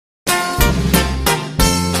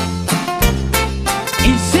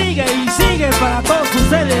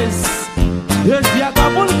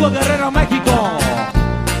Acapulco, Guerrero, México.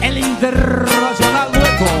 El internacional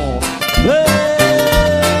dueto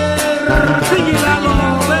Bertin y Lalo,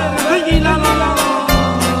 Bertin y Lalo.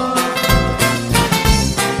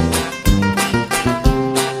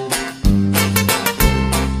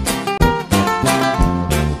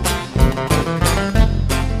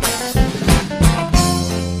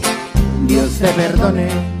 Dios te perdone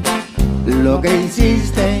lo que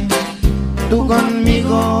hiciste tú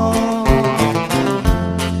conmigo.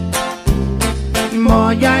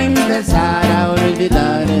 Voy a empezar a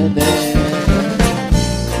olvidarte.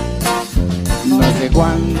 No sé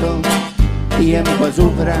cuánto tiempo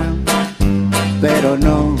sufra, pero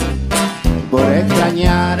no por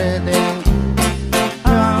extrañarte.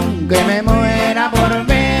 Aunque me muera por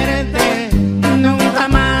verte, nunca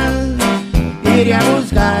más iré a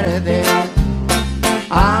buscarte.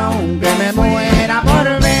 Aunque me muera por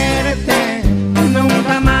verte,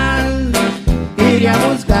 nunca más iré a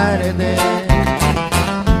buscarte.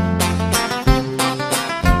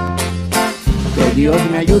 Que Dios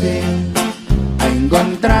me ayude a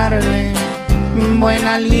encontrarle un buen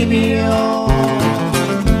alivio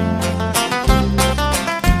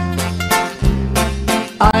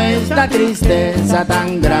a esta tristeza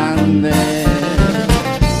tan grande.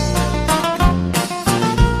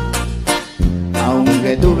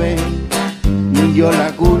 Aunque tuve yo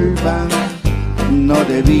la culpa, no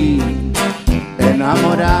debí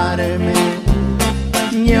enamorarme.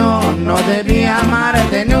 Yo no debí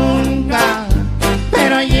amarte nunca,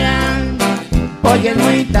 pero ya hoy es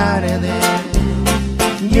muy tarde.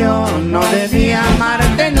 Yo no debí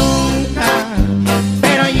amarte nunca,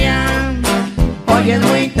 pero ya hoy es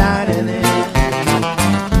muy tarde.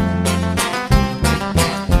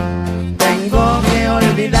 Tengo que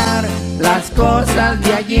olvidar las cosas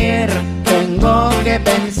de ayer, tengo que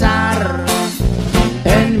pensar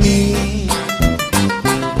en mí.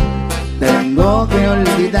 Tengo que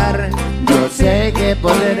olvidar, yo sé que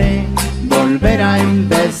podré volver a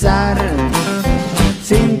empezar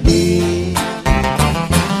sin ti.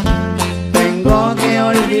 Tengo que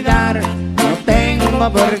olvidar, no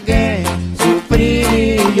tengo por qué sufrir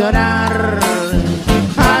y llorar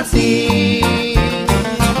así.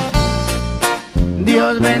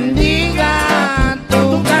 Dios bendiga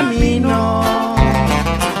tu camino.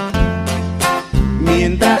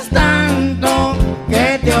 Mientras tanto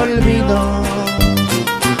que te olvido,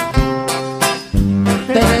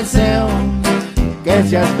 te deseo que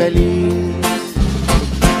seas feliz.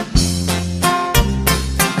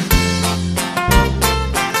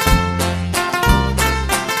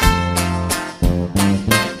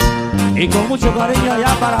 Y con mucho cariño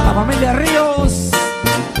ya para la familia Ríos,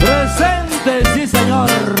 presente, sí señor.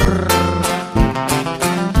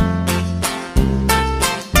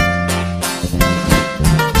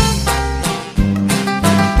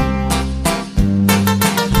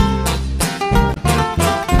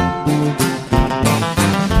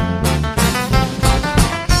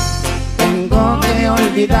 Tengo que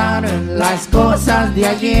olvidar las cosas de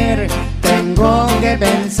ayer, tengo que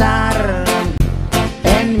pensar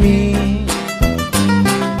en mí.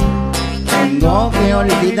 Tengo que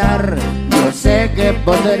olvidar, yo sé que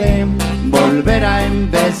podré volver a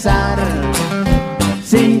empezar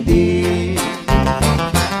sin ti.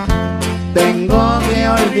 Tengo que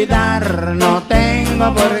olvidar, no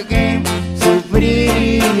tengo por qué sufrir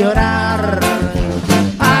y llorar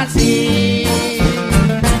así.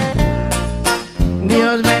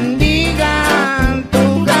 Dios bendiga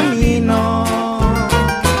tu camino.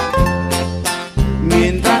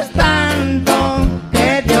 Mientras tanto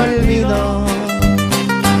que te olvido,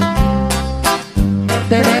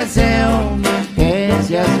 te deseo que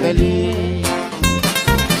seas feliz.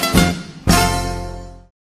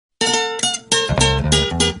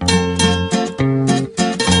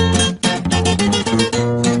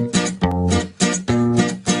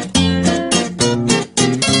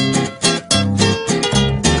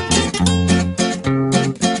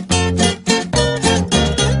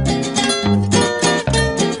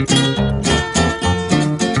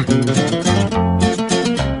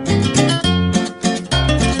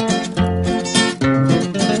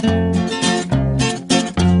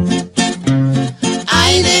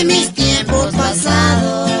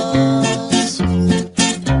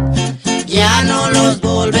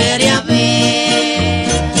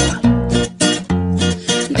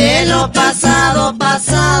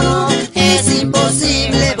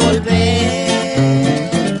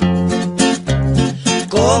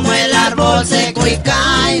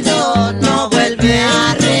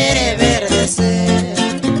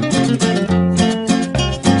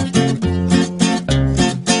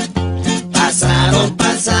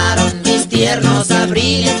 Pasaron mis tiernos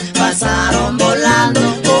abriles,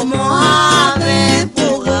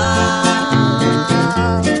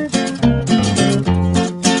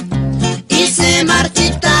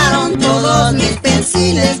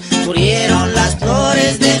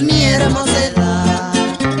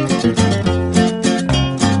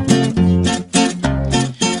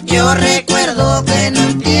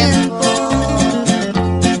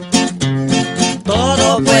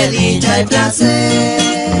 y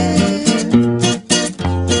placer,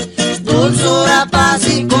 dulzura, paz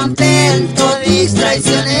y contento,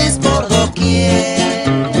 distracciones por doquier.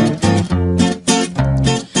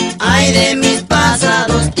 Ay de mis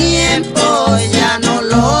pasados tiempos, ya no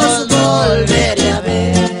los volveré a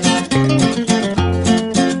ver.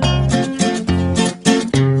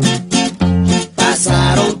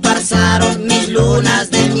 Pasaron mis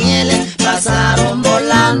lunas de miel, pasaron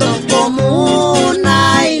volando como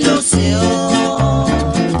una ilusión.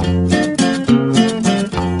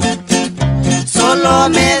 Solo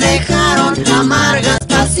me dejaron amargas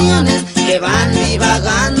pasiones que van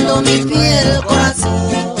divagando mi fiel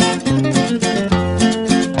corazón.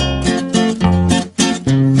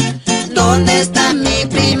 ¿Dónde está mi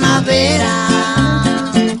primavera?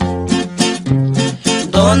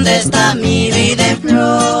 ¿Dónde está mi vida en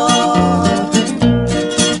flor?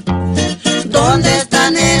 ¿Dónde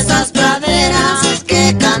están esas praderas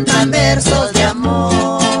que cantan versos de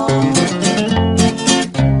amor?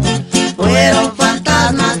 Fueron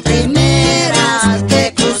fantasmas primeras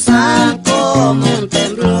que cruzan como un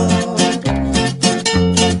temblor.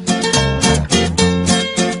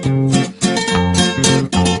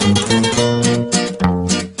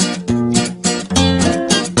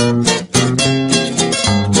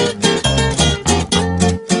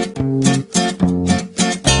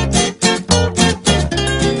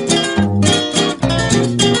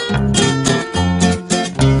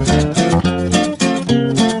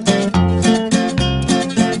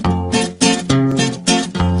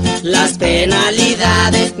 Las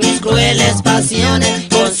penalidades, mis crueles pasiones,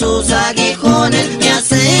 con sus aguijones me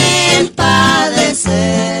hacen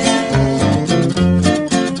padecer.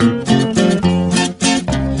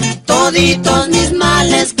 Toditos mis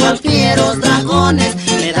males, cual fieros dragones,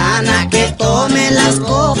 me dan a que tome las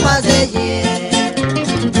copas de hiel.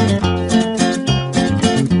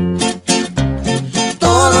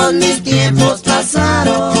 Todos mis tiempos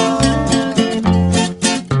pasaron,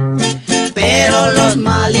 pero los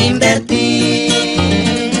mal invertí.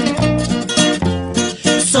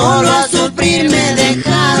 Solo a sufrir me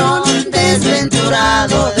dejaron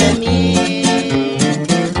desventurado de mí.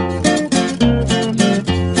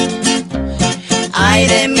 Ay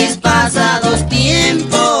de mis pasados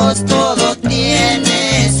tiempos, todo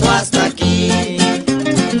tiene su hasta aquí.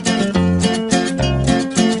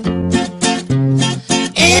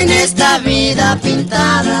 En esta vida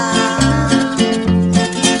pintada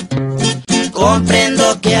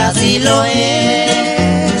comprendo que así lo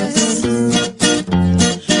es.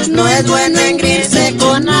 No es bueno engreírse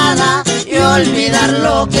con nada y olvidar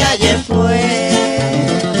lo que ayer fue.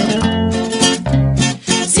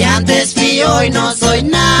 Si antes fui hoy no soy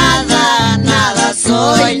nada, nada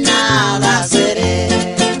soy, nada seré.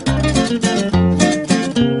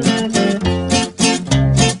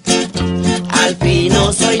 Al fin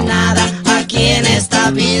no soy nada aquí en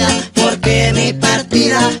esta vida, porque mi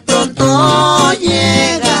partida pronto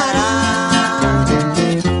llegará.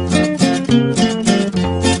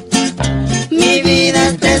 Mi vida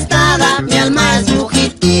es prestada, mi alma es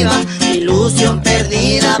fugitiva, mi ilusión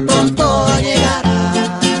perdida pronto llegará.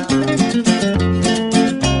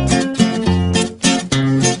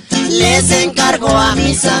 Les encargo a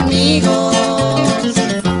mis amigos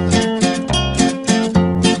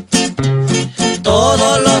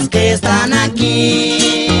todos los que están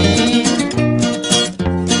aquí,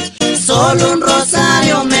 solo un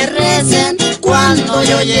rosario me recen cuando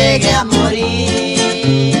yo llegue a morir.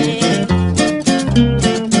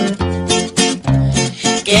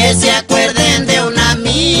 Que se acuerden de un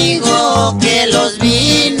amigo que los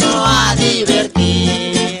vino a divertir.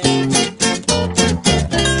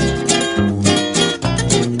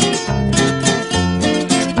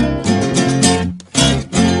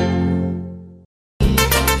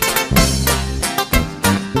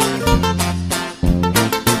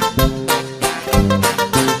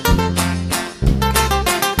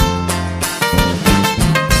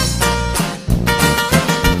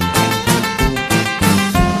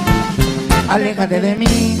 Aléjate de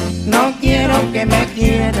mí, no quiero que me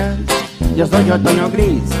quieras. Yo soy otoño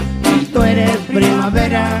gris y tú eres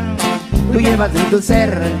primavera. Tú llevas en tu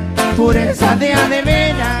ser pureza de a de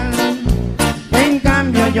veras. En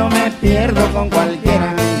cambio yo me pierdo con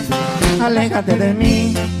cualquiera. Aléjate de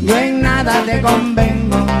mí, yo en nada te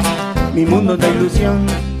convengo. Mi mundo de ilusión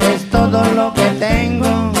es todo lo que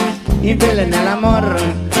tengo. Infiel en el amor,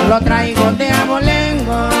 lo traigo de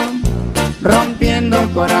abolengo. Rompiendo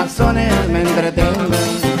corazones me entretengo.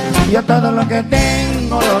 Yo todo lo que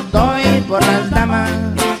tengo lo doy por las damas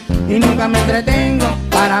y nunca me entretengo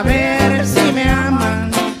para ver si me aman.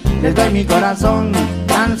 Les doy mi corazón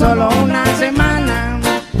tan solo una semana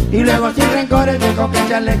y luego sin rencores dejo que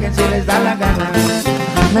se alejen si les da la gana.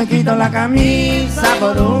 Me quito la camisa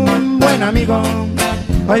por un buen amigo.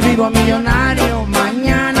 Hoy vivo millonario,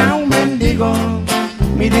 mañana un mendigo.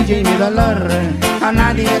 Mi dicha y mi dolor a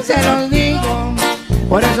nadie se los digo.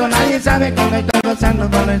 Por eso nadie sabe cómo estoy gozando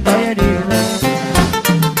cuando estoy herido.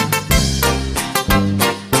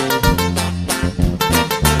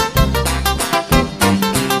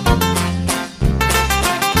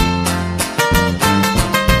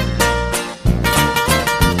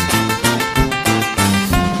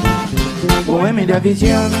 Bohemio de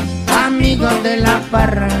Aficion, amigos de la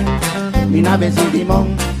farra. Mi nave sin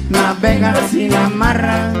timón navega sin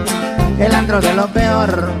amarra. El antro de lo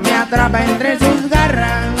peor me atrapa entre sus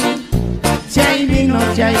garras. Si hay vino,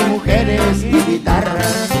 si hay mujeres y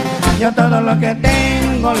guitarras, yo todo lo que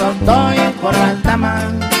tengo lo doy por las damas.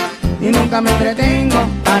 Y nunca me entretengo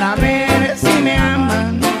para ver si me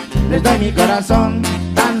aman. Les doy mi corazón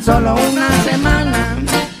tan solo una semana,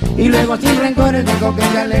 y luego sin rencores dejo que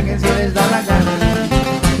se alejen si les da la gana.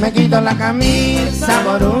 Me quito la camisa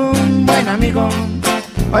por un buen amigo.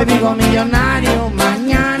 Hoy vivo millonario,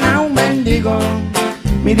 mañana un mendigo.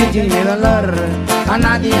 Mi dicha y mi dolor a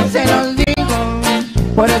nadie se los digo.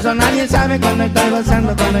 Por eso nadie sabe cuando estoy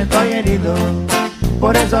gozando, cuando estoy herido.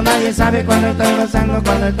 Por eso nadie sabe cuando estoy gozando,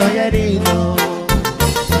 cuando estoy herido.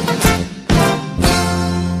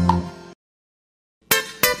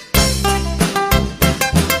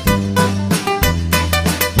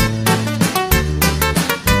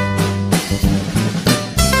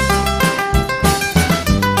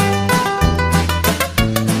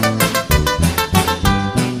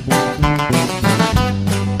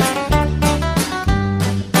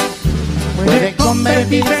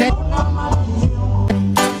 Convertirse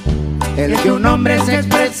el que un hombre se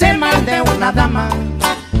exprese mal de una dama.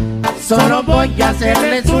 Solo voy a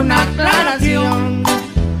hacerles una aclaración,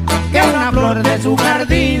 que una flor de su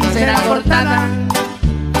jardín será cortada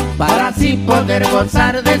para así poder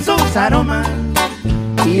gozar de sus aromas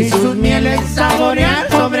y sus mieles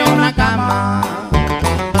saborear sobre una cama.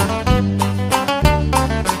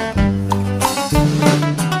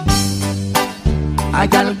 Hay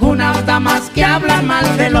algunas damas que hablan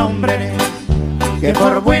mal del hombre, que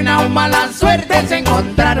por buena o mala suerte se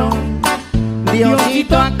encontraron.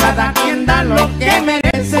 Diosito a cada quien da lo que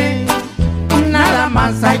merece, nada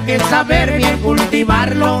más hay que saber bien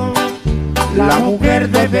cultivarlo. La mujer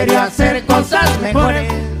debería hacer cosas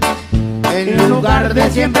mejores, en lugar de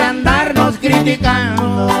siempre andarnos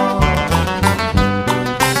criticando.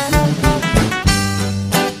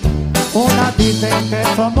 Unas dicen que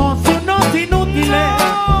somos unos inútiles,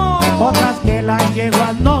 otras que las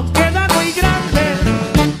yeguas nos quedan muy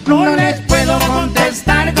grandes. No les puedo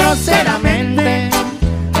contestar groseramente,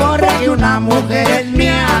 porque una mujer es mi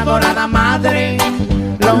adorada madre.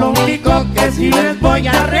 Lo único que sí les voy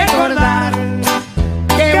a recordar,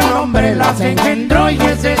 que un hombre las engendró y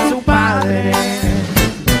ese es su padre.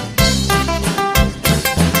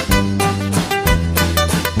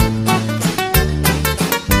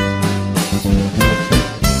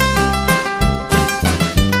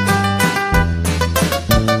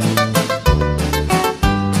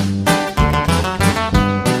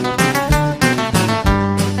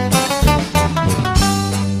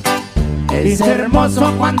 Es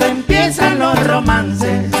hermoso cuando empiezan los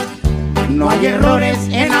romances, no hay errores,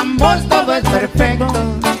 en ambos todo es perfecto.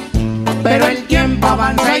 Pero el tiempo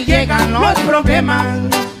avanza y llegan los problemas,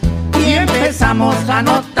 y empezamos a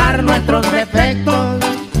notar nuestros defectos.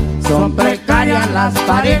 Son precarias las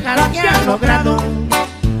parejas que han logrado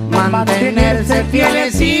mantenerse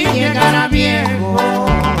fieles y llegar a viejo.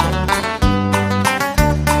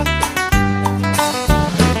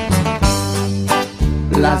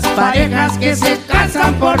 Las parejas que se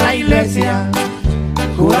casan por la iglesia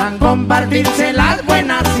juran compartirse las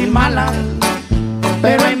buenas y malas,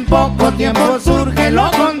 pero en poco tiempo surge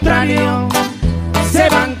lo contrario. Se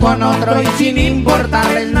van con otro y sin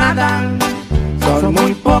importarles nada. Son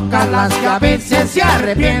muy pocas las que a veces se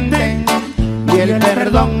arrepienten, y el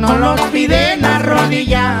perdón no los piden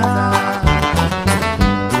arrodilladas.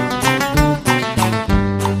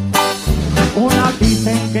 Unas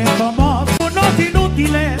dicen que somos unos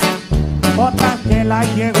inútiles, otras que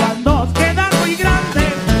las yeguas nos quedan muy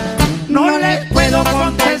grandes. No les puedo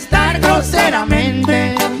contestar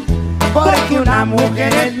groseramente, porque una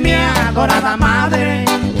mujer es mi adorada madre.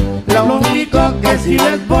 Lo único que sí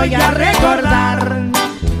les voy a recordar,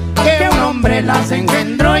 que un hombre las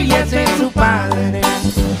engendró y ese es su padre.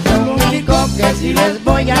 Lo único que sí les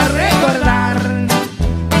voy a recordar,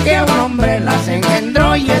 que un hombre las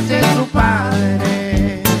engendró y ese es su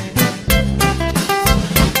padre.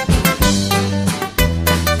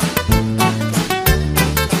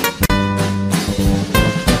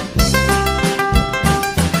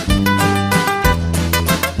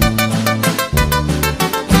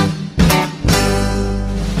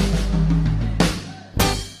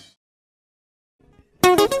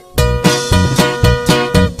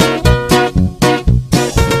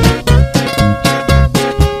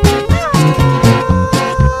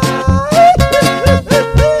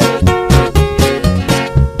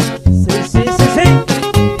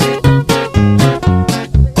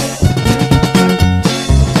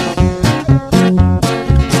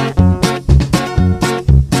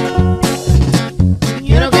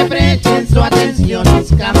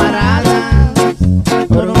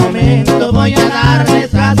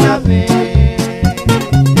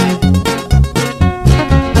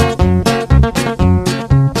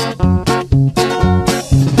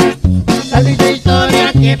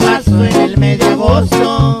 que pasó en el mes de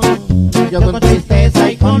agosto, yo con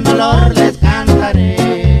tristeza y con dolor les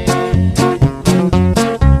cantaré.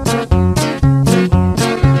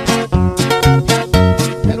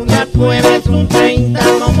 Pero un día jueves, un 30,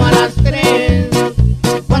 como a las 3,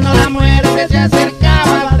 cuando la muerte se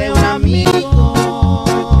acercaba de un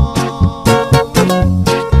amigo,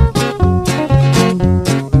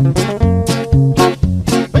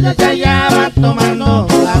 pues yo se hallaba tomando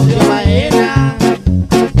Claudio Bahena,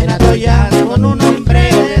 era toyas con un hombre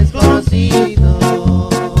desconocido.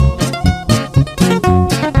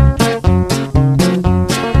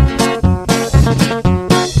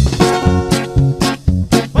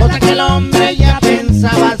 Pues aquel hombre ya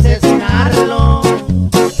pensaba asesinarlo,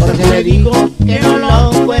 porque le dijo que no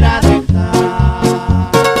lo fuera a dejar.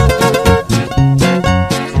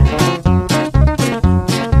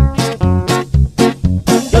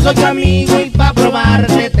 Yo soy tu amigo y pa'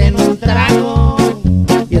 probarte ten un trago,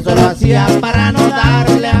 y eso lo hacía para no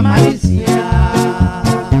darle a malicia.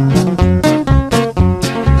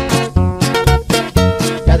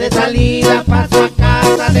 Ya de salida pasó a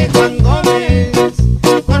casa de Juan Gómez,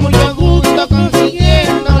 con mucho gusto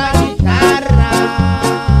consiguiendo la guitarra.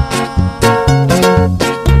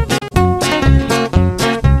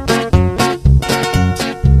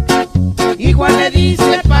 Y Juan le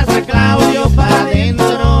dice, pasa Claudio para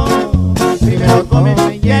adentro, primero come,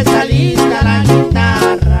 ya está lista la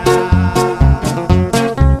guitarra.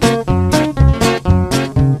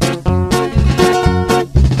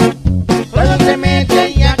 Luego se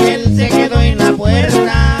mete y aquel se quedó en la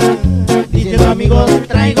puerta, diciendo, amigos,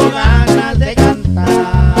 traigo ganas de cantar.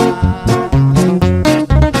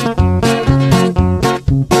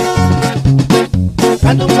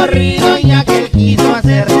 Cantó un corrido y aquel quiso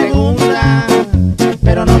hacer segunda,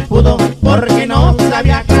 pero no pudo porque no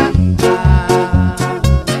sabía cantar.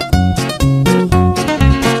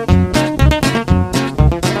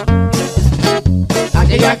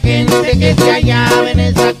 Aquella gente que se hallaba en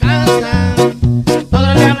esa casa,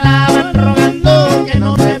 todos le hablaban rogando que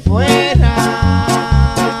no se fuera.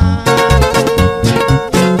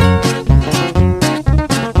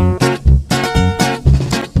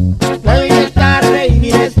 Luego ya es tarde y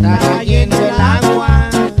mire está cayendo el agua,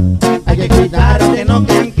 hay que cuidarse, no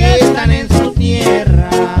crean que están en su tierra.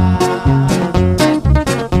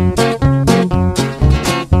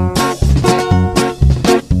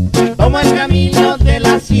 Toma el camino de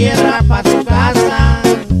la sierra pa' su casa,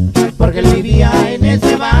 porque él vivía en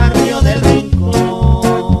ese barrio del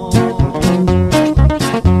Rincón.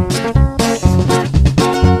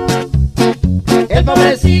 El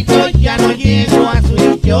pobrecito ya no llegó a su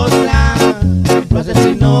dichosa, lo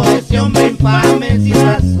asesinó ese hombre infame sin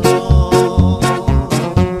razón.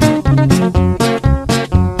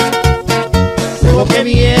 Luego que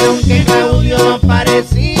vieron que Claudio no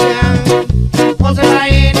aparecía, José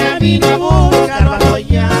Bahena vino a buscarlo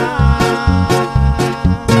ya.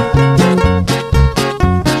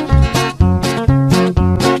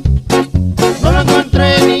 No lo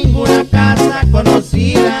encontré en ninguna casa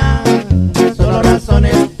conocida, solo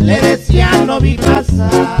razones le decían no vi pasar.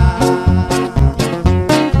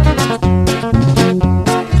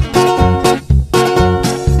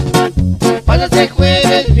 Pasa ese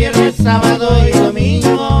jueves, viernes, sábado y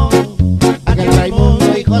domingo, aquel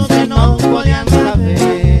Raimundo y José no podían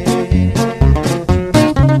saber.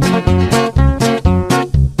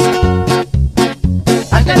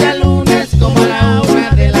 Hasta el día lunes, como a la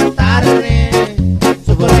 1 de la tarde,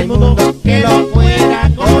 supo Raimundo que lo fuera a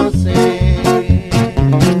conocer.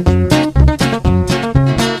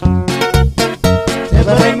 Se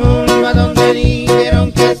fue Raimundo a donde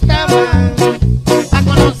dijeron que estaba, a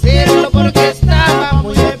conocerlo porque estaba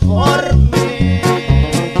muy deforme.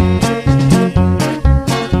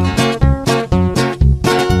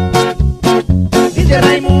 Dice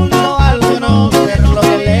Raimundo al conocer lo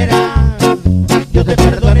que él era, yo te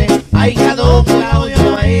perdoné, ahijado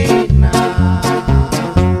Claudio Bahena.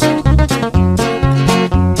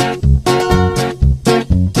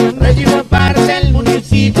 Recibió parte el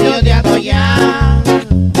municipio de Atoyá,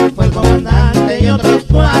 fue el comandante y otros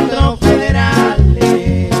 4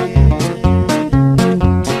 federales.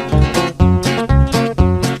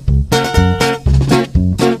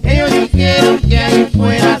 Ellos dijeron que ahí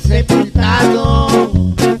fuera sepultado,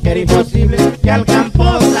 que era imposible que al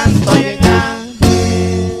campo santo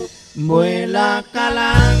llegase. Vuela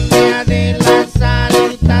calandria de las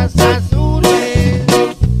alitas azules,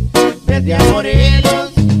 desde a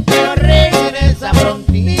Morelos, pero regresa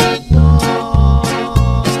prontito.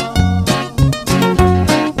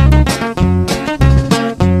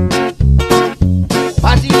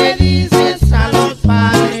 Así le dices a los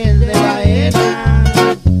padres de Bahena,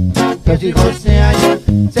 sus hijos se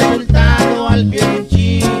hayan sepultado al pie de un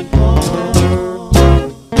chico.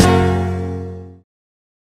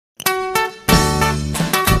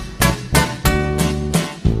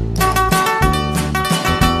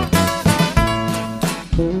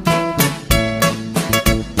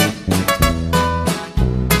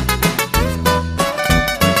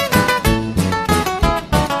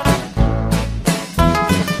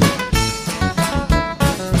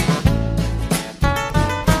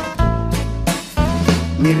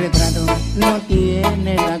 Mi retrato no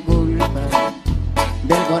tiene la culpa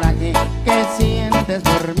del coraje que sientes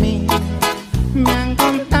por mí. Me han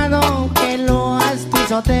contado que lo has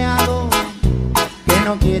pisoteado, que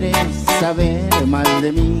no quieres saber mal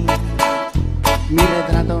de mí. Mi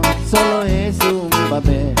retrato solo es un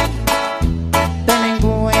papel. Ten en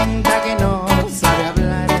cuenta que no sabe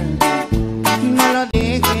hablar. No lo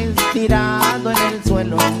dejes tirado en el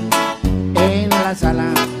suelo. En la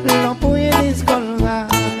sala lo puedes colgar.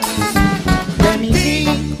 Que mis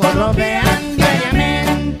hijos lo vean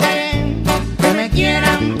diariamente, que me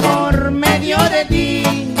quieran por medio de ti.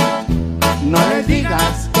 No les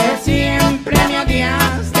digas que siempre me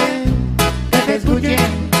odiaste, que te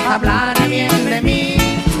escuchen hablar bien de mí.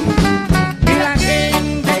 Y la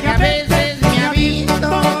gente que a veces me ha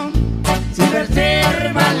visto, sin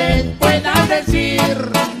reserva les puedas decir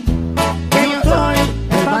que yo soy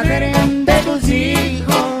el padre de tus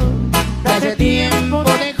hijos, que hace tiempo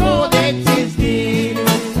dejó de existir.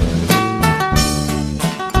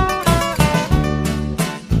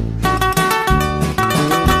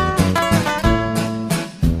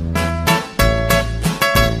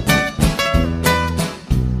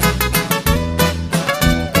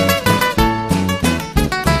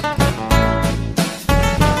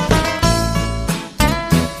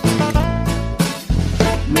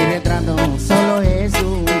 Mi retrato solo es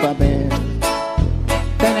un papel.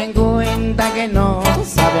 Ten en cuenta que no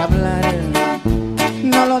sabe hablar.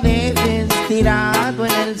 No lo dejes tirado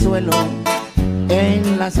en el suelo.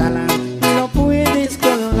 En la sala lo puedes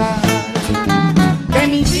colgar. Que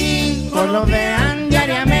mis hijos lo vean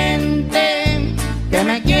diariamente, que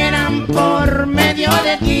me quieran por medio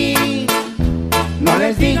de ti. No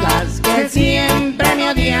les digas que siempre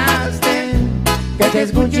me odiaste, que te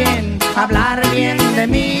escuchen hablar bien de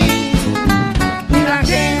mí. Y la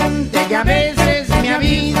gente que a veces me ha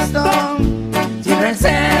visto, sin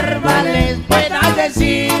reserva les puedas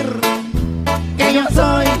decir que yo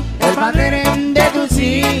soy el padre de tus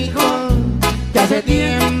hijos, que hace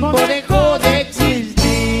tiempo dejó de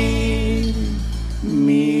existir.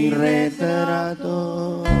 Mi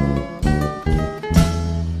retrato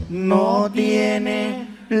no tiene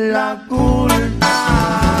la culpa.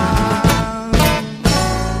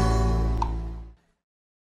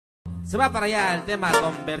 Se va para allá el tema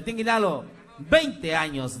con Bertin y Lalo, 20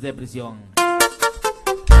 años de prisión.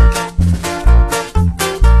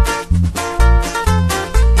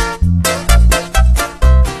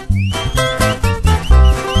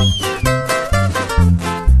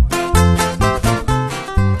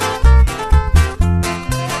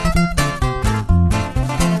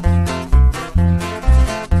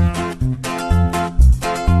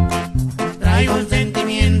 Traigo un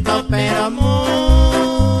sentimiento pero muy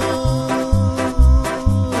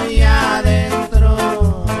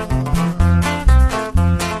adentro.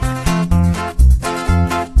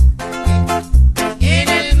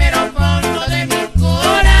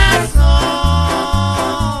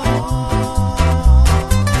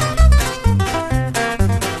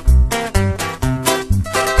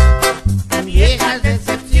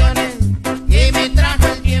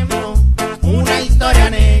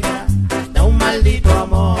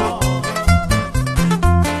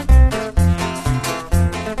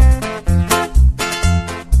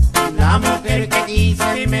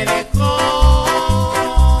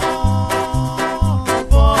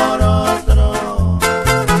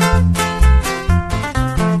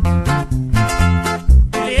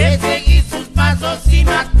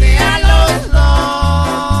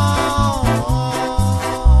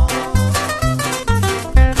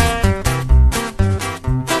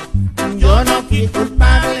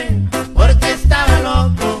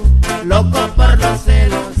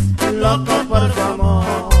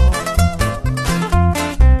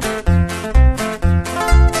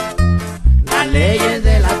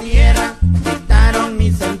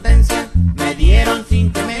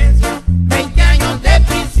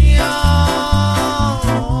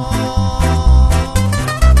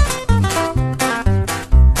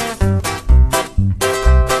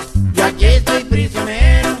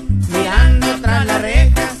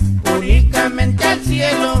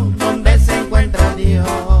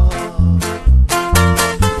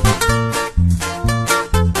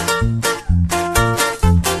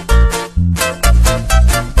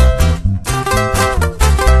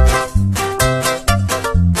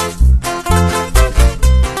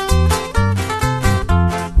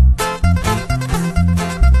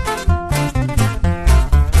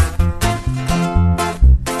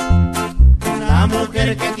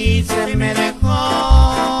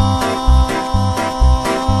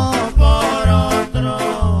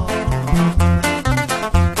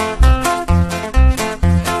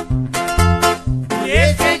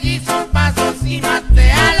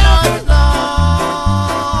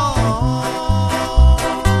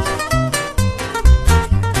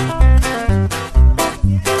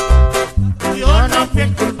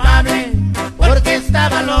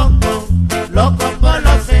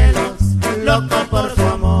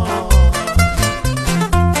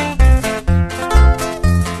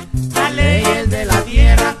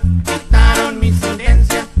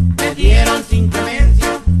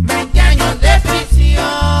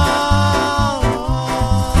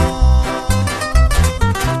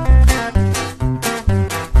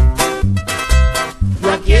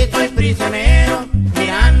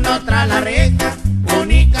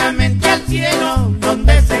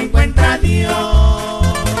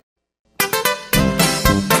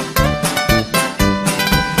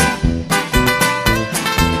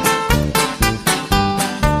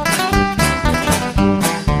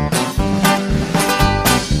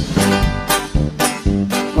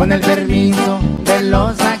 Con el permiso de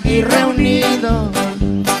los aquí reunidos,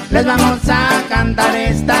 les vamos a cantar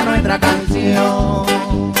esta nuestra canción.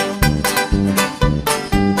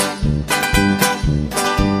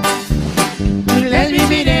 Les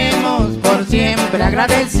viviremos por siempre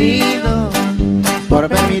agradecidos por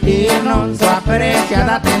permitirnos su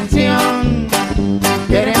apreciada atención.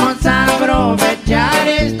 Queremos aprovechar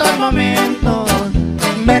estos momentos,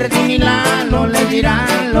 Bertin y Lalo les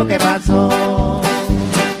dirán lo que pasó.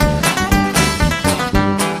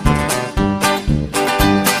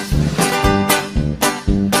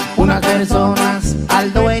 Unas personas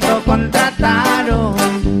al dueto contrataron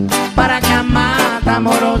para que a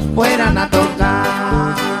Matamoros fueran a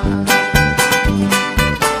tocar.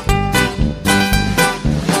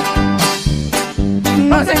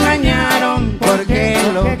 Nos engañaron porque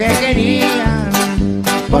lo que querían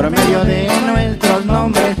por medio de nuestros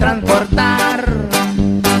nombres transportar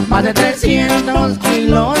más de 300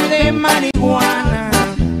 kilos de marihuana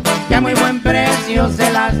que a muy buen precio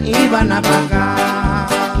se las iban a pagar.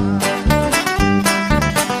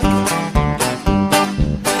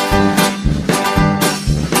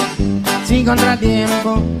 Sin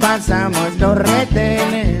contratiempo pasamos los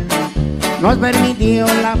retenes, nos permitió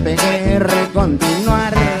la PGR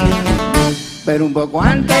continuar, pero un poco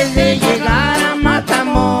antes de llegar a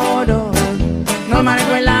Matamoros nos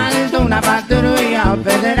marcó el alto una patrulla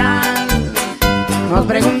federal. Nos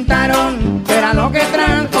preguntaron qué era lo que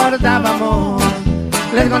transportábamos,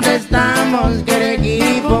 les contestamos que era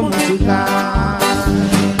equipo musical.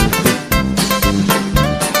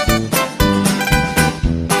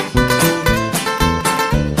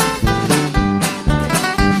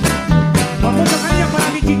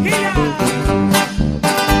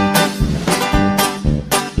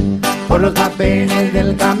 Por los papeles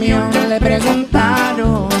del camión le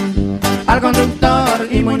preguntaron al conductor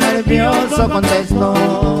y muy nervioso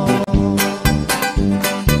contestó: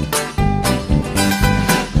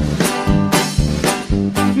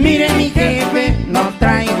 mire mi jefe, no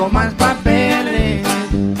traigo más papeles,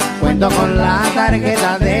 cuento con la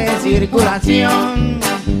tarjeta de circulación.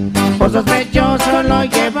 Por sospechoso lo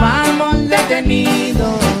llevamos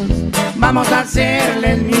detenidos, vamos a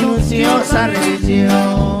hacerles minuciosa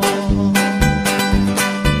revisión.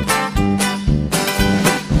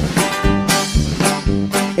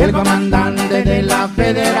 El comandante de la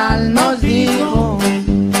federal nos dijo: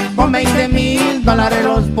 con $20,000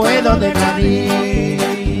 los puedo dejar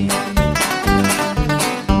ir.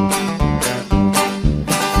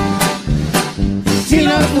 Si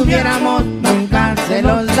los tuviéramos nunca se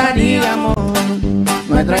los daríamos,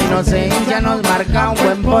 nuestra inocencia nos marca un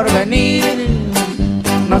buen porvenir.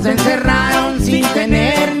 Nos encerraron sin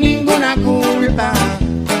tener ninguna culpa,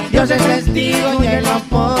 Dios es testigo y él no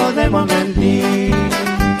podemos mentir.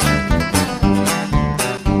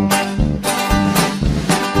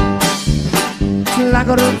 La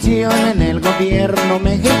corrupción en el gobierno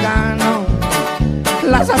mexicano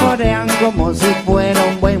la saborean como si fuera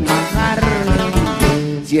un buen manjar.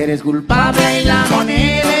 Si eres culpable y la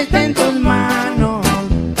moneda está en tus manos,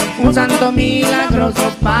 un santo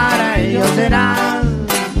milagroso para ellos serás.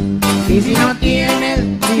 Y si no tienes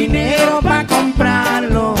dinero para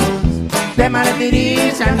comprarlos, te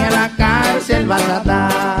martirizan y a la cárcel vas a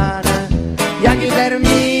dar. Y aquí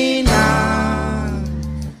termina,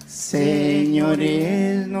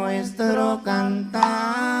 señores, nuestro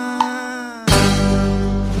cantar.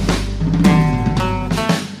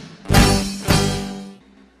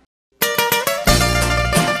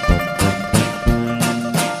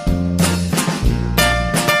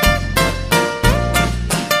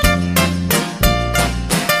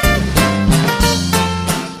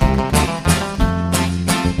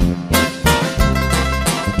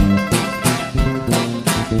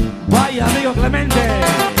 Vaya amigo Clemente.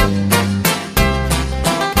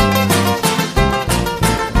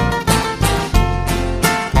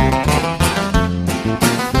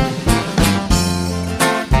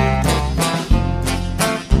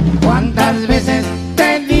 ¿Cuántas veces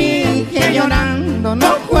te dije llorando,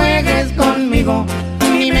 no juegues conmigo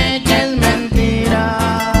ni me eches mentira?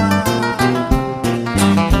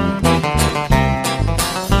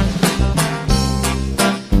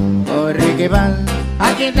 Corre que vas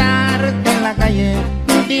a quedarte en la calle,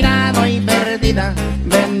 tirado y perdida,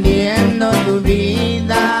 vendiendo tu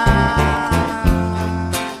vida.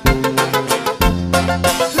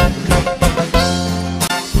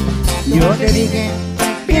 Yo te dije,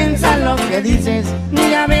 piensa lo que dices,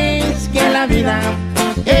 ya ves que la vida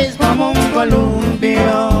es como un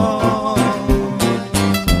columpio.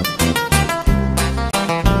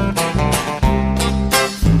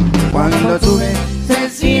 Cuando sube se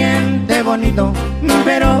siente bonito,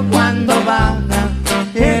 pero cuando baja,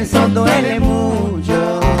 eso duele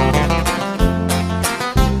mucho.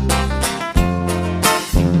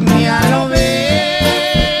 Ya lo ves,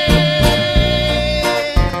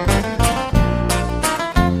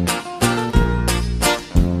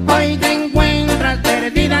 hoy te encuentras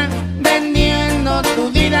perdida, vendiendo tu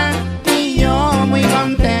vida y yo muy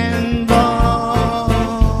contento.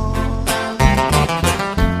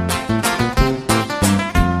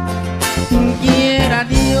 Quiera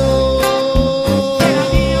Dios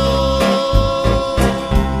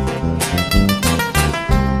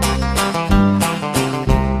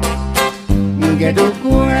que tu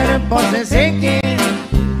cuerpo se seque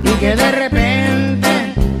y que de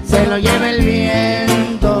repente se lo lleve el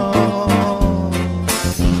viento.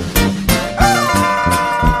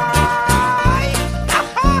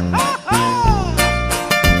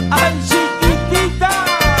 ¡Ay, chiquitita!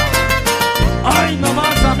 ¡Ay,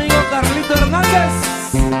 nomás, amigo Carlito Hernández!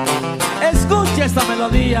 Escuche esta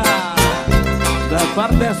melodía de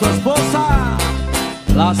parte de su esposa,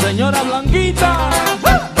 la señora Blanquita.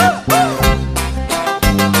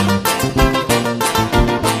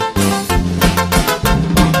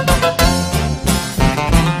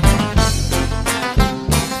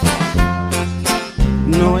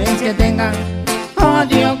 No es que tenga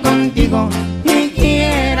odio contigo y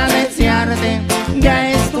quiera desearte, ya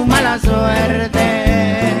es tu mala suerte.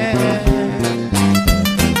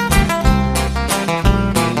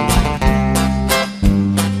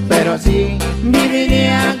 Pero sí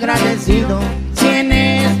viviré agradecido si en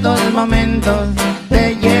estos momentos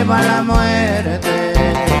te lleva la muerte.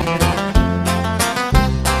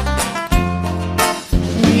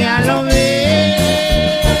 Ya lo ves,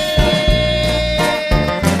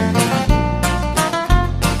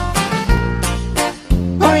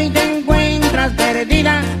 hoy te encuentras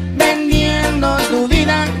perdida, vendiendo tu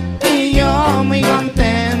vida y yo muy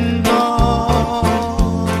contento.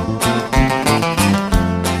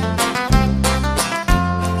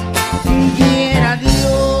 Quiera Dios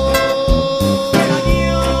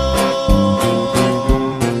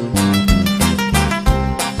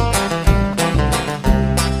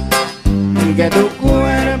que tu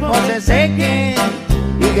cuerpo se seque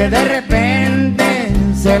y que de repente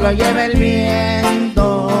se lo lleve el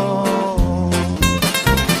viento.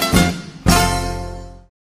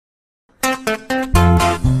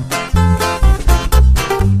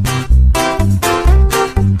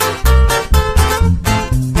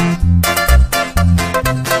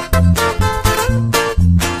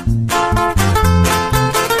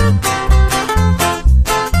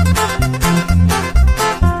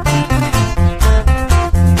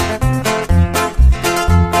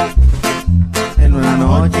 En una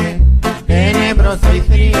noche tenebrosa y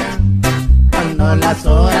fría, cuando las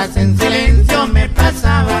horas en silencio me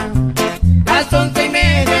pasaban, las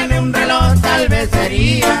 11:30 en un reloj tal vez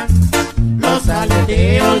serían los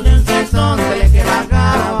aleteos de un sensonte que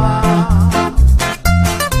vagaba.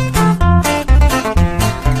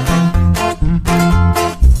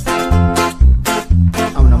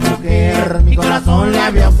 A una mujer mi corazón le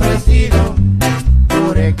había ofrecido,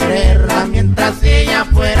 juré creerla mientras ella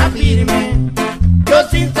fuera firme, yo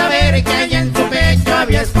sin saber que ella en su pecho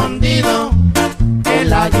había escondido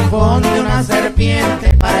el aguijón de una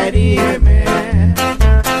serpiente para herirme.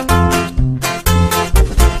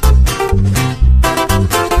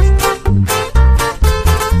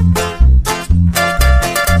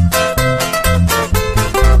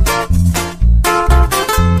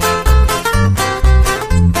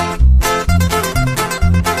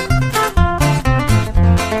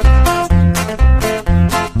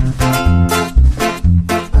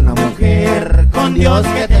 Dios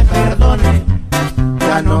que te perdone,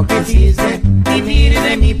 ya no quisiste vivir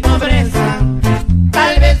de mi pobreza.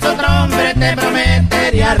 Tal vez otro hombre te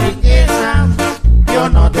prometería riqueza, yo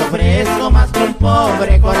no te ofrezco más que un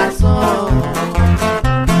pobre corazón.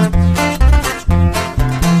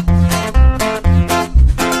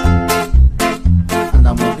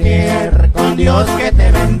 Anda mujer, con Dios que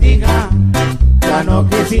te bendiga, ya no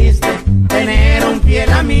quisiste tener un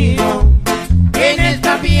fiel amigo. En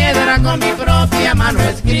esta piedra con mi propia mano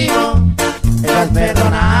escribo, estás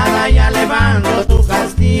perdonada, ya levanto tu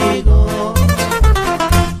castigo.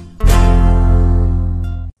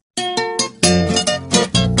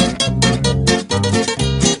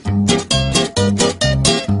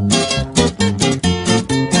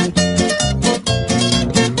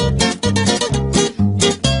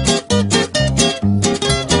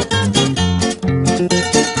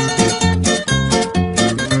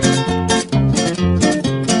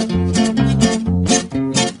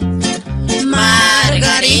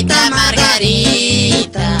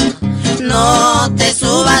 No te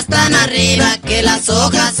subas tan arriba, que las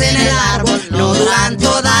hojas en el árbol no duran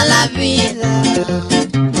toda la vida.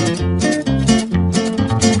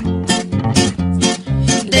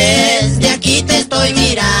 Desde aquí te estoy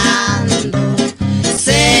mirando,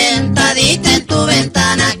 sentadita en tu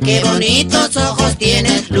ventana. Qué bonitos ojos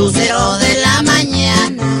tienes, lucero de la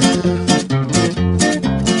mañana.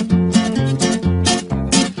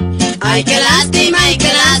 Ay, qué lástima, y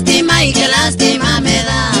qué lástima, y qué lástima me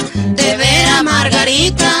da de ver a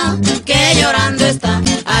Margarita que llorando está.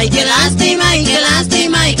 Ay, qué lástima, y qué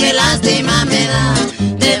lástima, y qué lástima me da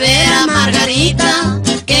de ver a Margarita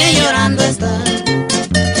que llorando está.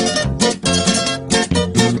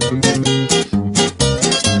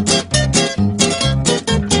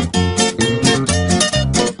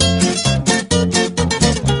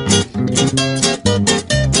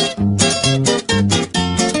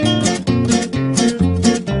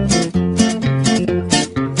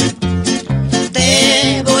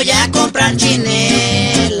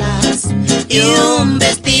 Chinelas y un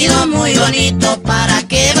vestido muy bonito para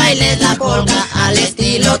que bailes la polka al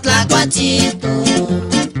estilo tlacuachito.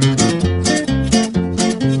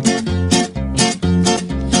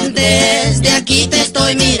 Desde aquí te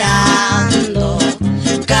estoy mirando,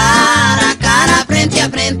 cara a cara, frente a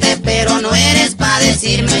frente, pero no eres pa'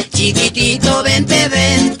 decirme chiquitito, vente,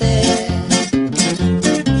 vente.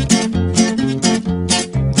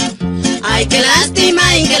 Ay, qué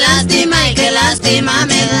lástima, y qué lástima, y qué lástima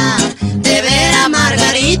me da de ver a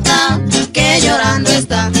Margarita que llorando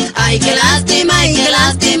está. Ay, qué lástima, y qué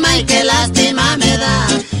lástima, y qué lástima me da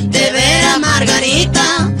de ver a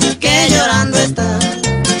Margarita que llorando está.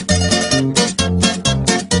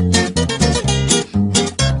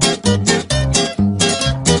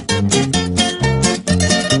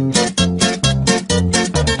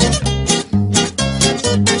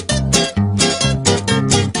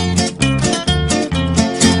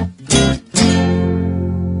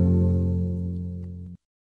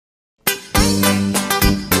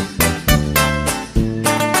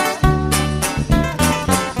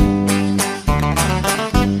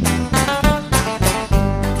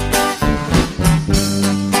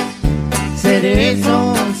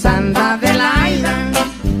 Cerezo, Santa Adelaida,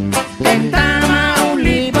 en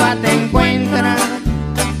Tamaulipas te encuentras,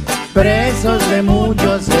 presos de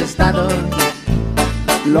muchos estados,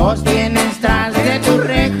 los tienes tras de tu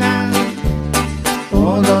reja,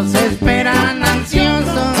 todos esperan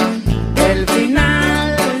ansiosos el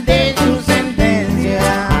final de tu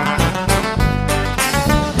sentencia.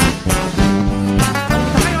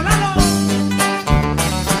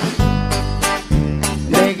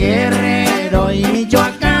 De Guerrero y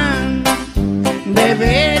Michoacán, de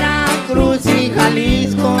Veracruz y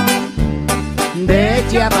Jalisco, de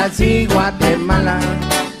Chiapas y Guatemala,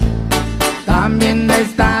 también de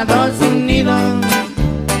Estados Unidos,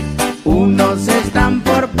 unos están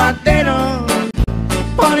por patero,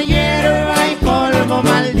 por hierba y polvo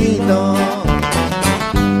maldito.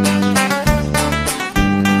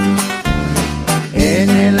 En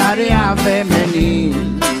el área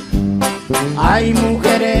femenil hay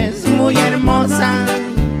mujeres muy hermosas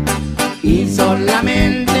y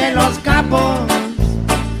solamente los capos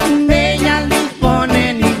de ellas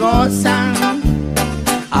disponen y gozan.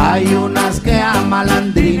 Hay unas que a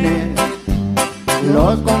malandrines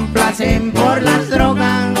los complacen por las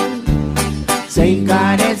drogas, se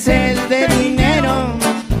encarecen de dinero,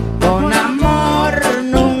 con amor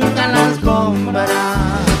nunca las compran.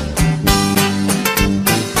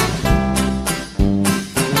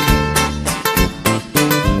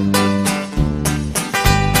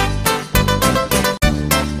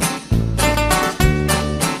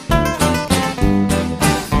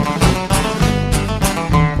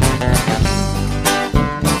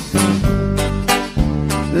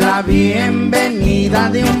 La bienvenida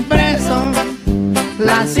de un preso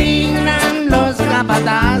la asignan los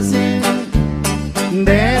capataces,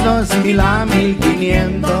 de 2,000 a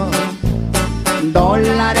 1,500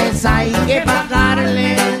 dólares hay que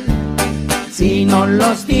pagarle. Si no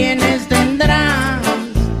los tienes tendrás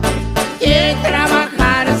que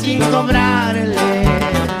trabajar sin cobrarle.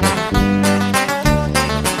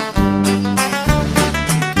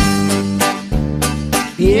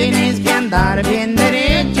 Tienes que andar bien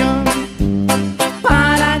derecho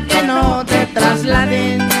para que no te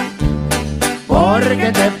trasladen,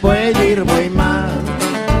 porque te puede ir muy mal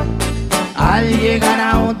al llegar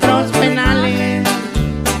a otros penales.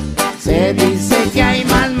 Se dice que hay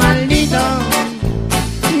más malditos,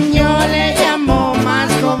 yo le llamo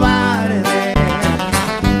más cobarde.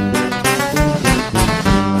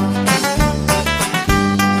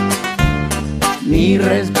 Mi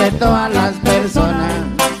respeto a las personas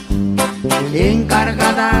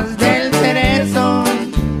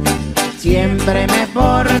siempre me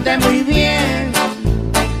porte muy bien,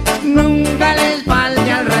 nunca les falte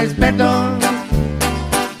al respeto.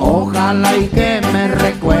 Ojalá y que me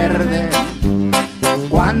recuerden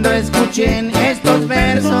cuando escuchen estos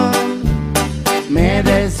versos. Me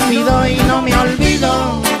despido y no me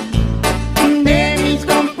olvido de mis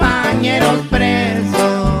compañeros presos.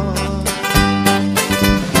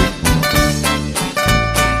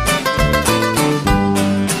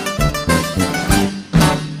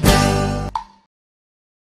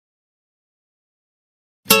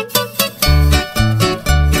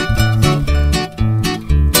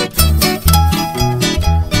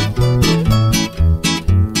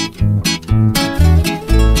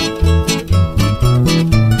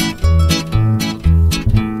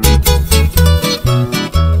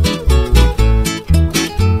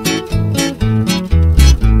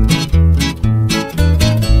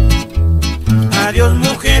 Adiós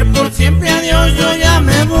mujer, por siempre adiós, yo ya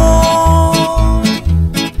me voy.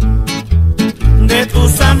 De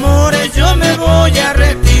tus amores yo me voy a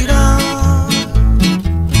retirar.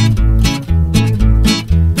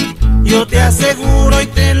 Yo te aseguro y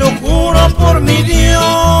te lo juro por mi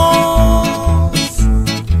Dios,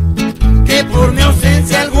 que por mi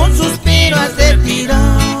ausencia algún suspiro has de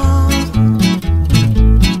tirar.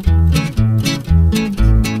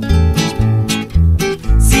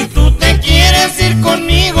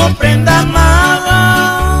 Conmigo, prenda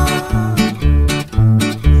amada,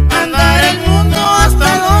 andar el mundo hasta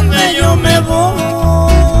donde yo me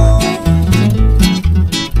voy.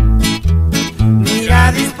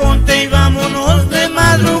 Mira, disponte y vámonos de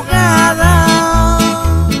madrugada,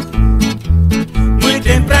 muy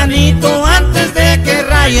tempranito antes de que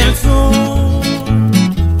raye el sol.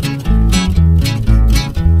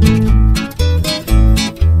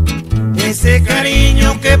 Ese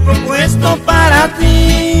cariño que he propuesto para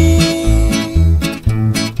ti,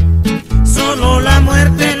 solo la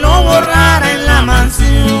muerte lo borrará en la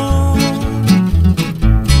mansión.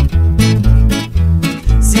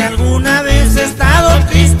 Si alguna vez he estado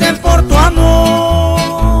triste por tu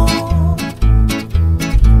amor,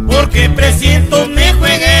 porque presiento me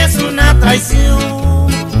juegues una traición.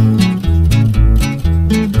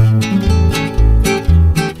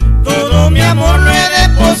 Todo mi amor lo he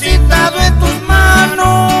depositado en tus manos,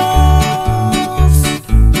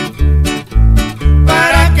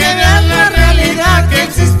 para que veas la realidad que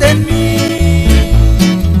existe en mí.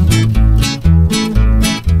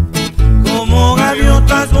 Como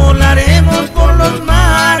gaviotas volaremos por los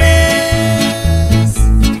mares,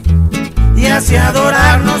 y así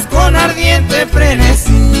adorarnos con ardiente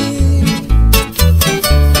frenesí.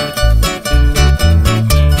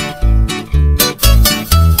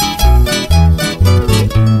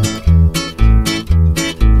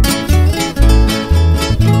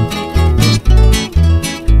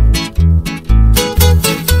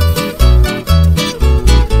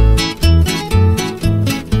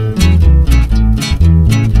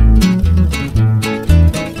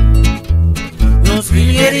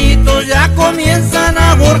 Ya comienzan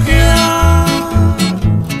a gorjear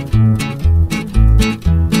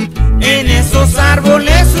en esos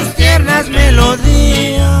árboles sus tiernas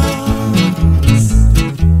melodías.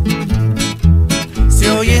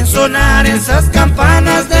 Se oyen sonar esas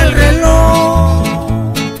campanas del reloj.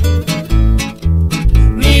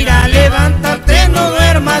 Mira, levántate, no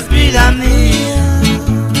duermas, vida mía.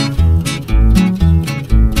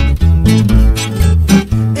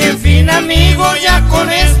 En fin, amigo, ya con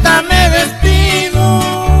esta me despido,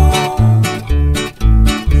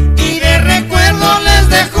 y de recuerdo les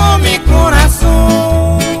dejo mi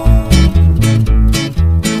corazón.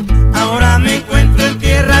 Ahora me encuentro en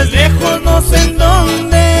tierras lejos, no sé en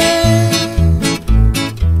dónde,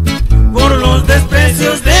 por los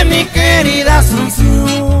desprecios de mi querida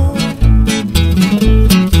Asunción.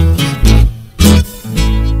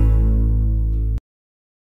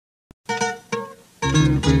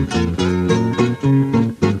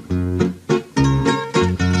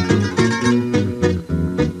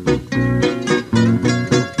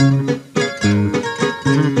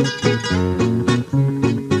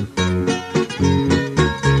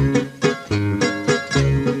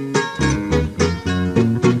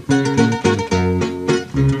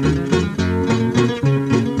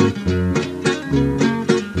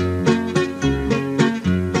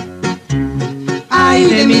 Ay,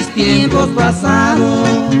 de mis tiempos pasados,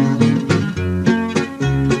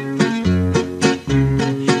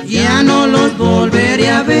 ya no los volveré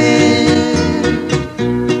a ver.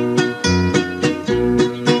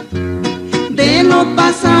 De lo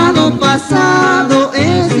pasado, pasado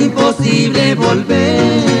es imposible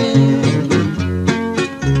volver.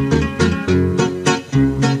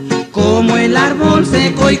 Como el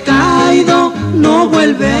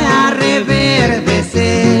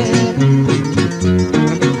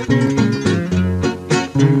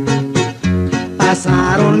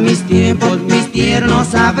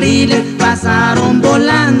tiernos abriles pasaron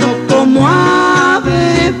volando como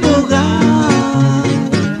ave fugaz,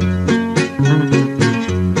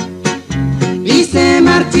 y se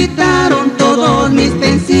marchitaron todos mis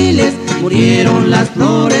pensiles, murieron las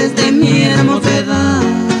flores de mi hermosa edad.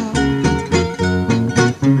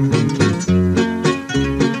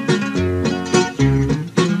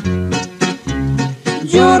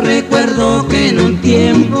 Yo recuerdo que en un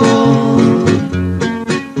tiempo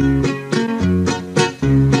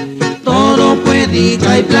todo fue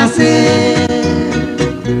dicha y placer,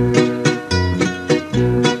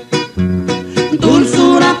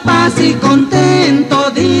 dulzura, paz y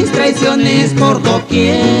contento, distracciones por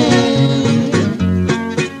doquier.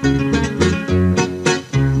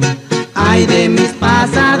 Ay de mis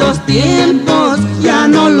pasados tiempos, ya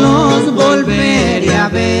no los volveré a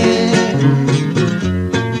ver.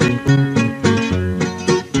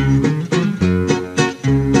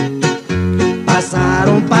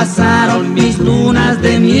 Pasaron mis lunas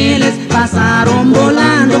de mieles, pasaron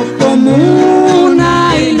volando como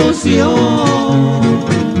una ilusión.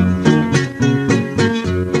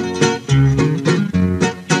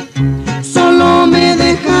 Solo me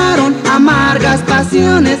dejaron amargas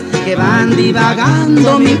pasiones que van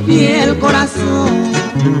divagando mi fiel corazón.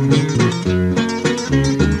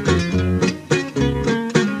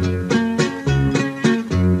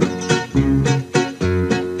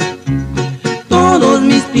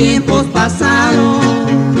 Tiempos pasaron,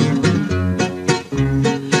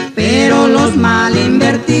 pero los mal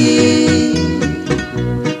invertí.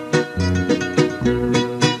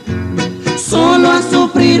 Solo a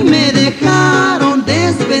sufrir me dejaron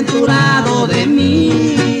desventurado de mí.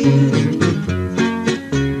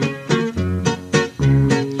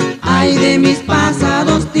 Ay de mis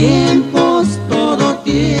pasados tiempos, todo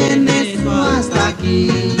tiene su hasta aquí.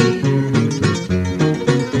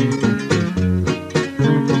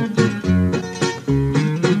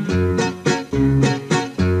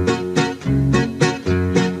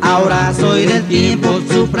 Ahora soy del tiempo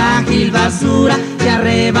su frágil basura que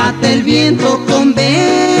arrebata el viento con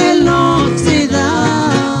velocidad.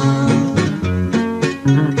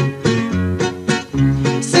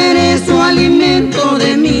 Seré su alimento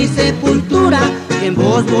de mi sepultura, en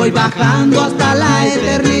vos voy bajando hasta la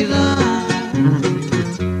eternidad.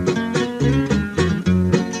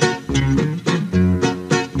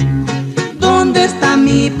 ¿Dónde está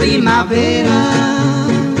mi primavera?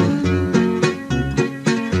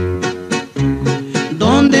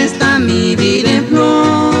 ¿Dónde está mi vida en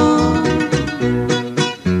flor?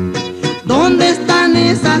 ¿Dónde están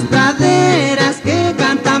esas praderas que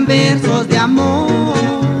cantan versos de amor?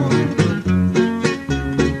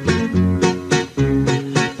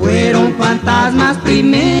 Fueron fantasmas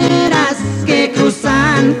primeras que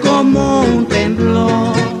cruzan como un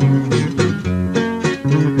temblor.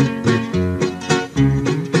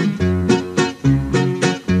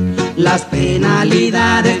 Las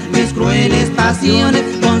penalidades, mis crueles pasiones,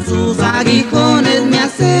 con sus aguijones me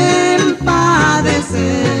hacen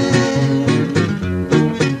padecer.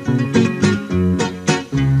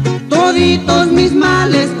 Toditos mis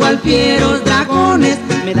males, cual fieros dragones,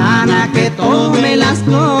 me dan a que tome las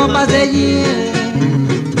copas de hiel.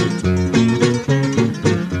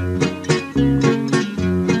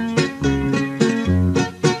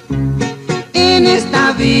 En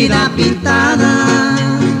esta vida pintada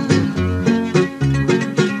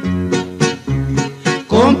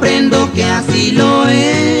comprendo que así lo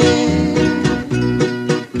es.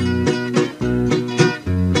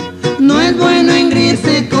 No es bueno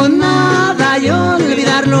engreírse con nada y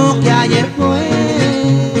olvidar lo que ayer fue.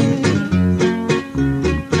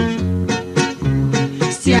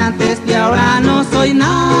 Si antes que ahora no soy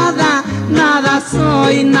nada, nada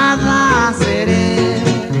soy, nada seré.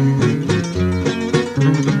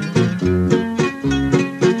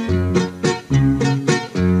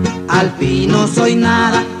 Al fin no soy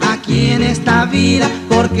nada aquí en esta vida,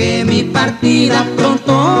 porque mi partida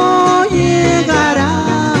pronto llegará.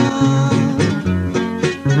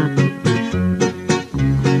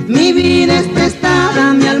 Mi vida es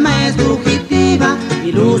prestada, mi alma es fugitiva, mi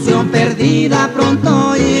ilusión perdida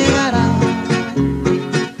pronto llegará.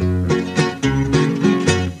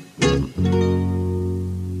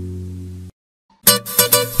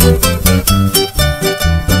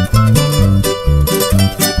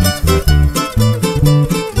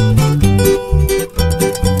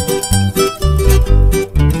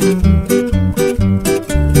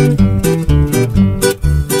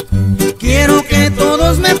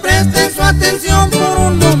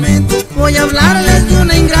 Voy a hablarles de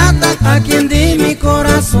una ingrata a quien di mi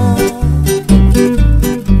corazón.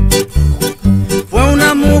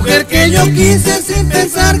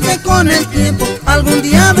 pensar que con el tiempo algún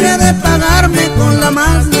día habré de pagarme con la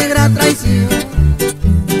más negra traición.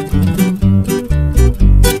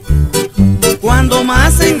 Cuando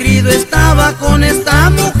más engrido estaba con esta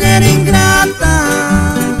mujer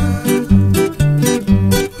ingrata,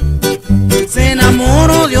 se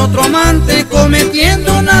enamoró de otro amante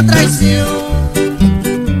cometiendo una traición.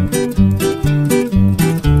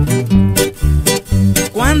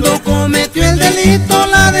 Cuando cometió el delito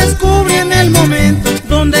la descubrí en el momento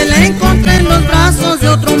donde la encontré en los brazos de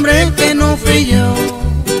otro hombre que no fui yo.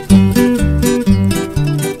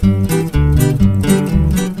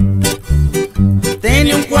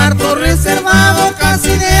 Tenía un cuarto reservado casi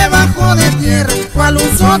debajo de tierra, cual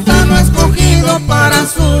un sótano escogido para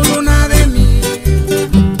su luna de miel.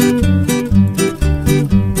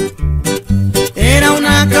 Era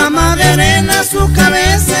una cama de arena, su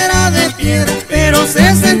cabeza era de piedra, pero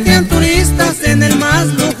se sentían turistas en el más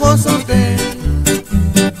lujoso hotel.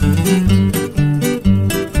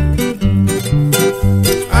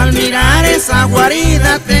 Al mirar esa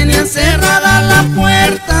guarida tenía cerrada la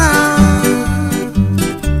puerta.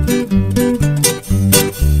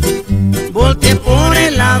 Volteé por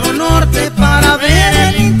el lado norte para ver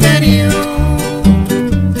el interior.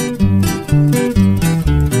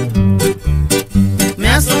 Me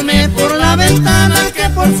asomé por la ventana que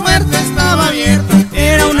por suerte estaba abierta.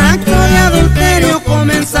 Era un acto de adulterio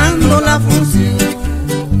comenzando la función.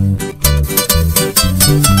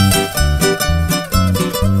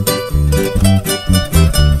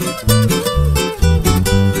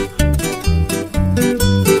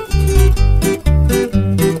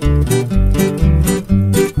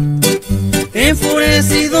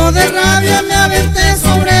 Enfurecido de rabia me aventé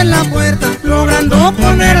sobre la puerta, logrando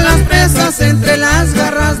poner las presas entre las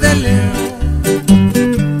garras del león.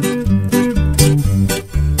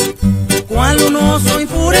 Cual un oso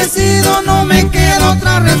enfurecido no me quedó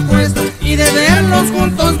otra respuesta, y de verlos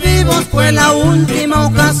juntos vivos fue la última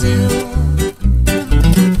ocasión.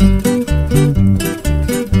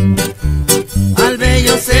 Al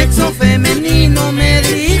bello sexo femenino me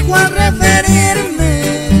dirijo al referirme.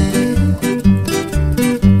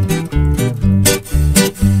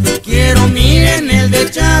 Quiero miren el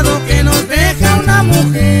dechado que nos deja una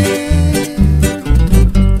mujer.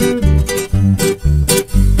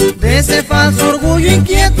 De ese falso orgullo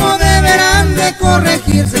inquieto deberán de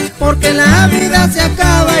corregirse, porque la vida se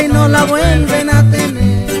acaba y no la vuelven a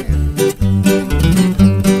tener.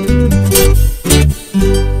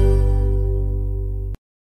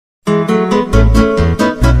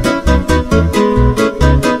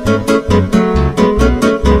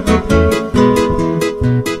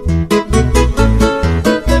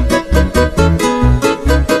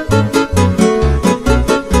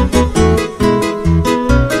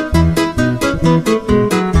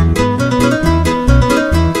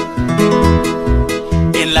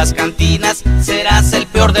 Serás el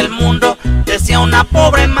peor del mundo, decía una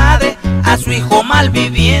pobre madre a su hijo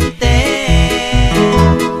malviviente.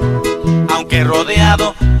 Aunque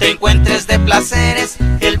rodeado te encuentres de placeres,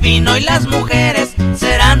 el vino y las mujeres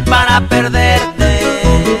serán para perderte.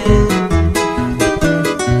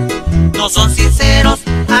 No son sinceros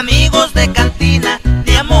amigos de cantina,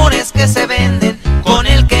 ni amores que se venden con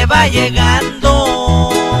el que va llegando.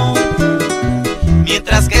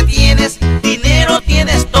 Mientras que tienes dinero,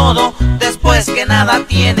 tienes todo, después que nada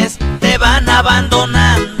tienes, te van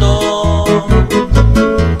abandonando.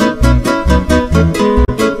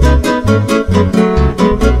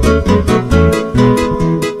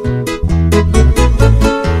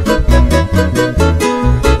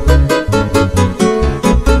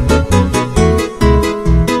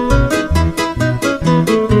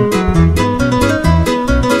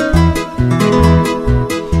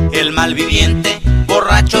 El malviviente,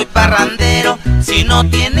 borracho y parrandero, si no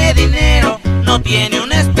tiene dinero, no tiene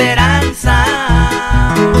una esperanza.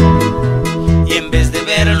 Y en vez de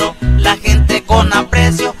verlo, la gente con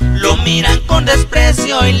aprecio lo miran con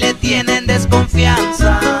desprecio y le tienen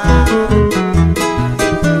desconfianza.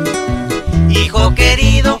 Hijo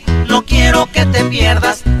querido, no quiero que te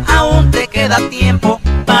pierdas, aún te queda tiempo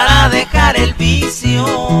para dejar el vicio.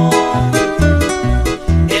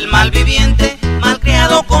 El malviviente,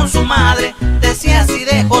 malcriado con su madre, decía si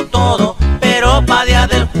dejo todo, pero pa' día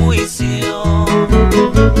del juicio.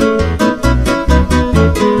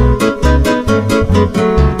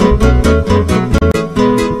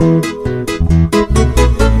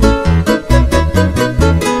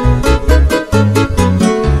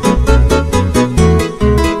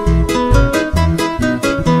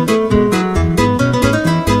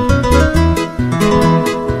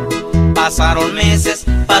 Pasaron meses,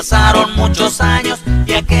 pasaron muchos años,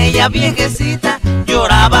 y aquella aquella viejecita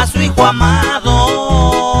lloraba a su hijo amado.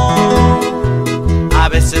 A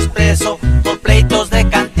veces preso por pleitos de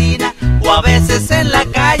cantina, o a veces en la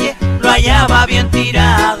calle lo hallaba bien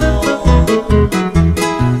tirado.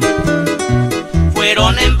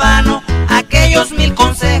 Fueron en vano aquellos 1000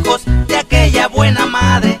 consejos de aquella buena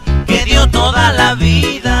madre que dio toda la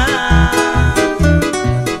vida.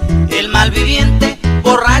 El malviviente,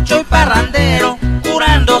 borracho y parrandero,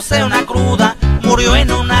 curándose una cruda, murió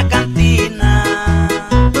en una cantina.